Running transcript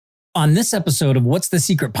On this episode of What's the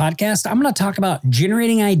Secret Podcast, I'm going to talk about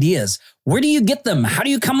generating ideas. Where do you get them? How do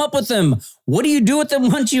you come up with them? What do you do with them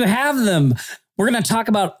once you have them? We're going to talk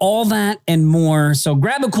about all that and more. So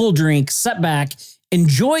grab a cool drink, sit back,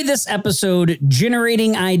 enjoy this episode,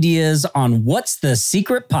 generating ideas on What's the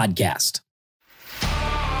Secret Podcast.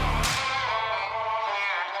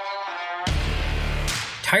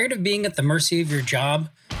 Tired of being at the mercy of your job?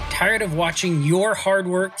 Tired of watching your hard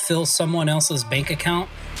work fill someone else's bank account?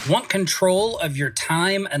 Want control of your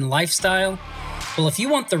time and lifestyle? Well, if you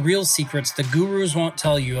want the real secrets the gurus won't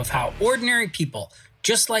tell you of how ordinary people,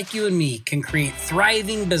 just like you and me, can create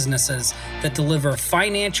thriving businesses that deliver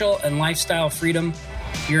financial and lifestyle freedom,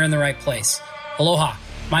 you're in the right place. Aloha,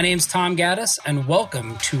 my name's Tom Gaddis, and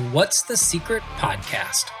welcome to What's the Secret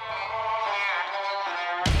Podcast.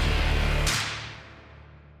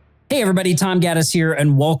 Hey everybody, Tom Gaddis here,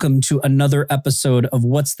 and welcome to another episode of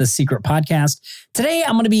What's the Secret Podcast. Today,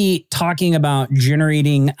 I'm going to be talking about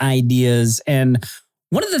generating ideas. And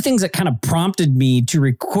one of the things that kind of prompted me to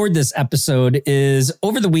record this episode is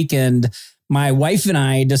over the weekend, my wife and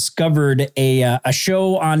I discovered a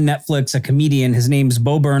show on Netflix, a comedian. His name's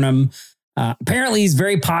Bo Burnham. Apparently, he's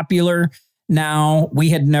very popular now.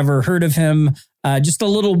 We had never heard of him. Just a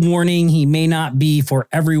little warning, he may not be for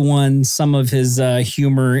everyone. Some of his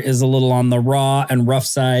humor is a little on the raw and rough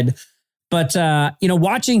side. But,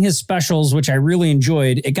 watching his specials, which I really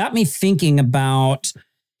enjoyed, it got me thinking about,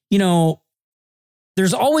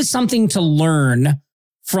 there's always something to learn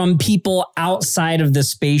from people outside of the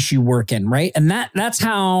space you work in, right? And that's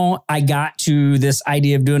how I got to this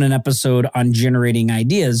idea of doing an episode on generating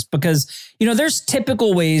ideas, because, there's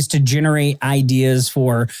typical ways to generate ideas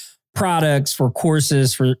for products, for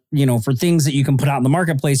courses, for things that you can put out in the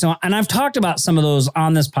marketplace. So, and I've talked about some of those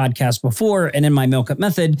on this podcast before and in my Milk It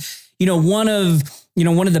Method. One of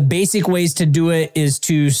the basic ways to do it is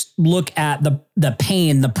to look at the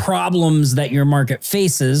pain, the problems that your market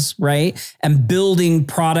faces, right? And building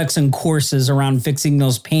products and courses around fixing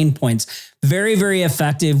those pain points. Very, very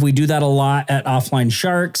effective. We do that a lot at Offline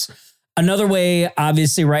Sharks. Another way,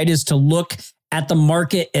 obviously, right, is to look at the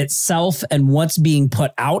market itself and what's being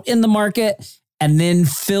put out in the market, and then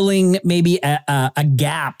filling maybe a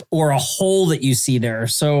gap or a hole that you see there.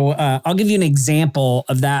 So I'll give you an example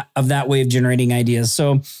of that way of generating ideas.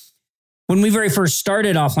 So when we very first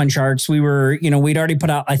started Offline Sharks, we were, we'd already put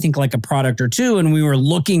out, I think, like a product or two, and we were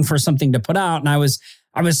looking for something to put out. And I was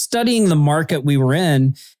studying the market we were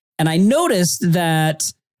in, and I noticed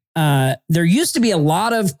that there used to be a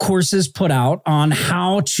lot of courses put out on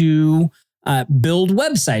how to build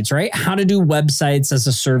websites, right? How to do websites as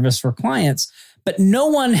a service for clients. But no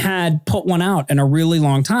one had put one out in a really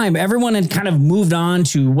long time. Everyone had kind of moved on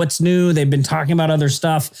to what's new. They've been talking about other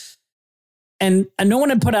stuff. And no one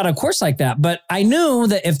had put out a course like that. But I knew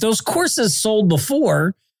that if those courses sold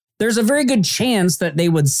before, there's a very good chance that they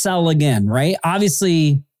would sell again, right?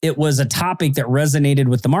 Obviously, it was a topic that resonated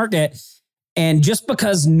with the market. And just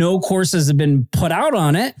because no courses have been put out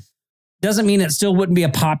on it doesn't mean it still wouldn't be a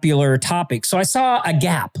popular topic. So I saw a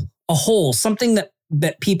gap, a hole, something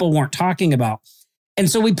that people weren't talking about. And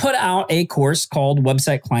so we put out a course called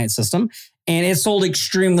Website Client System, and it sold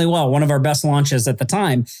extremely well, one of our best launches at the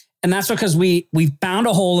time. And that's because we found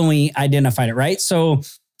a hole and we identified it, right? So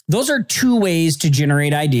those are two ways to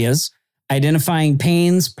generate ideas: identifying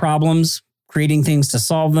pains, problems, creating things to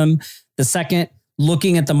solve them. The second,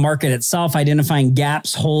 looking at the market itself, identifying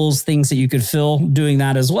gaps, holes, things that you could fill, doing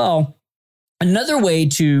that as well. Another way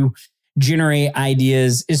to generate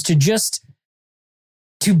ideas is to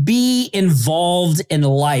be involved in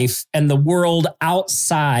life and the world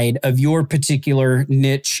outside of your particular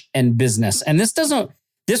niche and business. And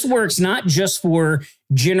this works not just for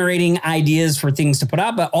generating ideas for things to put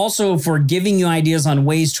out, but also for giving you ideas on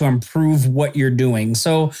ways to improve what you're doing.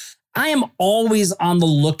 So I am always on the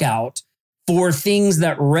lookout for things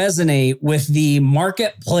that resonate with the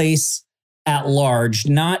marketplace at large,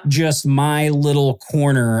 not just my little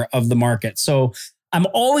corner of the market. So I'm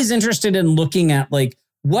always interested in looking at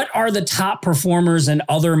what are the top performers in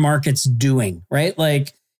other markets doing, right?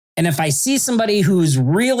 And if I see somebody who's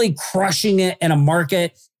really crushing it in a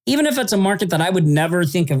market, even if it's a market that I would never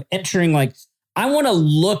think of entering, I want to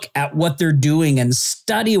look at what they're doing and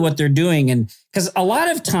study what they're doing. And because a lot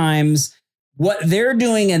of times what they're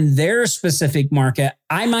doing in their specific market,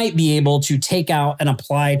 I might be able to take out and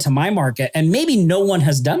apply to my market. And maybe no one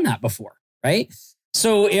has done that before, right?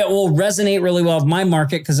 So it will resonate really well with my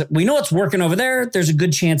market because we know it's working over there. There's a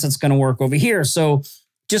good chance it's going to work over here. So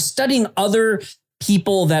just studying other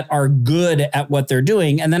people that are good at what they're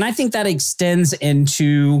doing. And then I think that extends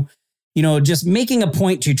into just making a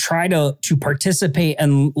point to try to participate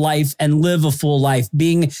in life and live a full life,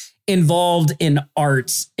 being involved in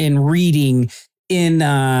arts, in reading, in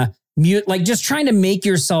like just trying to make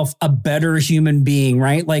yourself a better human being,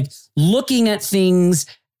 right? Like looking at things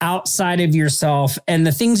outside of yourself and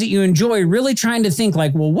the things that you enjoy, really trying to think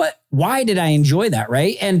like, well, why did I enjoy that,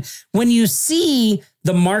 right? And when you see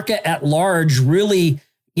the market at large really,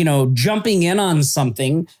 jumping in on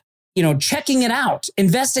something, checking it out,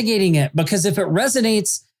 investigating it, because if it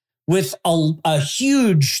resonates with a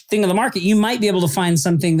huge thing of the market, you might be able to find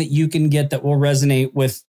something that you can get that will resonate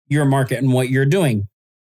with your market and what you're doing.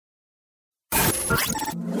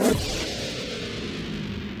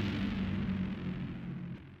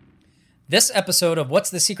 This episode of What's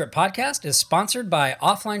the Secret podcast is sponsored by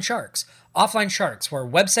Offline Sharks. Offline Sharks, where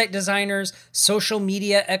website designers, social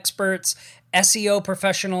media experts, SEO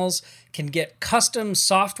professionals can get custom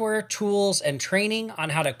software, tools, and training on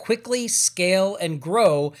how to quickly scale and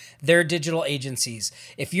grow their digital agencies.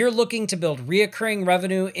 If you're looking to build reoccurring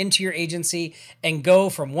revenue into your agency and go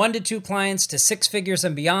from 1 to 2 clients to 6 figures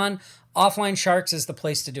and beyond, Offline Sharks is the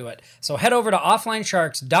place to do it. So head over to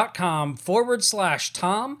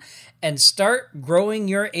offlinesharks.com/Tom and start growing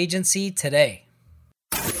your agency today.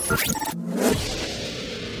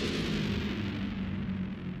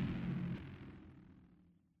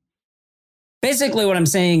 Basically, what I'm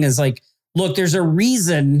saying is like, look, there's a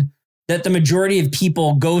reason that the majority of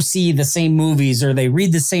people go see the same movies or they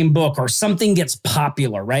read the same book or something gets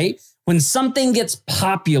popular, right? When something gets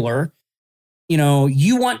popular,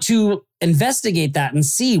 you want to investigate that and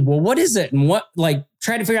see, well, what is it? And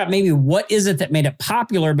try to figure out maybe what is it that made it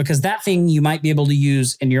popular, because that thing you might be able to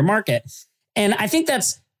use in your market. And I think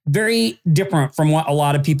that's very different from what a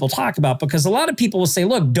lot of people talk about, because a lot of people will say,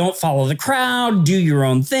 look, don't follow the crowd, do your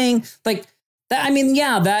own thing. Like that. I mean,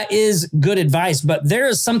 yeah, that is good advice, but there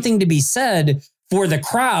is something to be said for the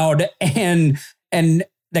crowd, and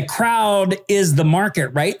the crowd is the market,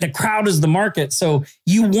 right? The crowd is the market. So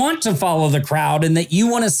you want to follow the crowd, and that you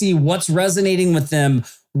want to see what's resonating with them,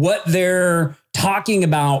 what they're talking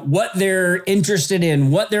about, what they're interested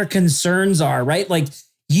in, what their concerns are, right? Like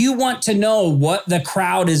you want to know what the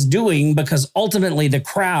crowd is doing, because ultimately the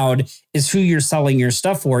crowd is who you're selling your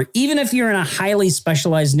stuff for. Even if you're in a highly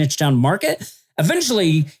specialized niche down market,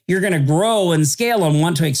 eventually you're going to grow and scale and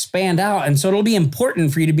want to expand out. And so it'll be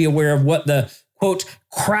important for you to be aware of what the quote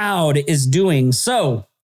crowd is doing. So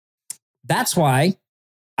that's why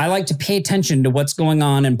I like to pay attention to what's going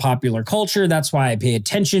on in popular culture. That's why I pay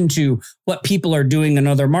attention to what people are doing in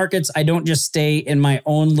other markets. I don't just stay in my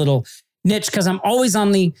own little niche, because I'm always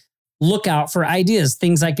on the lookout for ideas,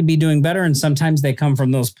 things I could be doing better. And sometimes they come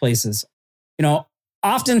from those places.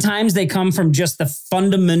 Oftentimes they come from just the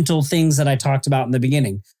fundamental things that I talked about in the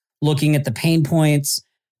beginning, looking at the pain points,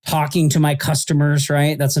 talking to my customers,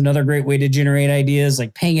 right? That's another great way to generate ideas,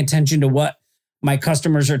 like paying attention to what my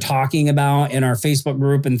customers are talking about in our Facebook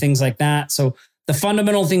group and things like that. So the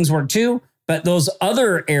fundamental things work too, but those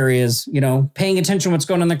other areas, paying attention to what's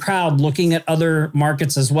going on in the crowd, looking at other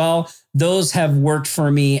markets as well, those have worked for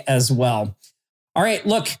me as well. All right,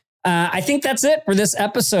 look, I think that's it for this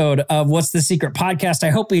episode of What's the Secret podcast. I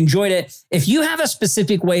hope you enjoyed it. If you have a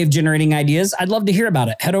specific way of generating ideas, I'd love to hear about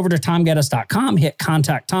it. Head over to tomgaddis.com, hit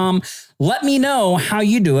contact Tom. Let me know how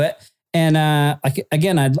you do it. And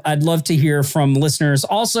again, I'd love to hear from listeners.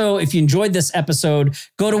 Also, if you enjoyed this episode,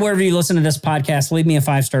 go to wherever you listen to this podcast, leave me a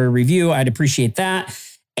 5-star review. I'd appreciate that.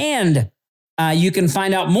 And you can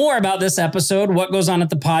find out more about this episode, what goes on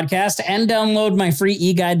at the podcast, and download my free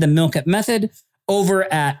e-guide, The Milk It Method,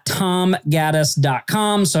 over at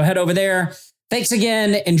tomgaddis.com. So head over there. Thanks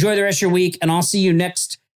again. Enjoy the rest of your week. And I'll see you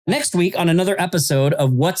next week on another episode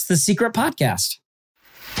of What's the Secret podcast.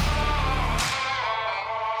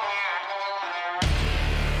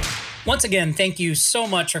 Once again, thank you so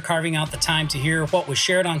much for carving out the time to hear what was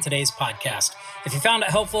shared on today's podcast. If you found it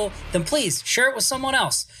helpful, then please share it with someone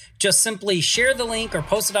else. Just simply share the link or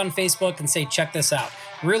post it on Facebook and say, check this out.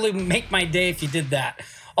 Really make my day if you did that.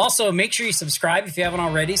 Also, make sure you subscribe if you haven't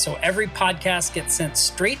already, so every podcast gets sent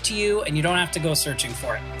straight to you and you don't have to go searching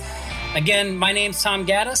for it. Again, my name's Tom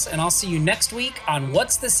Gaddis, and I'll see you next week on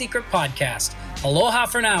What's the Secret podcast. Aloha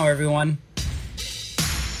for now, everyone.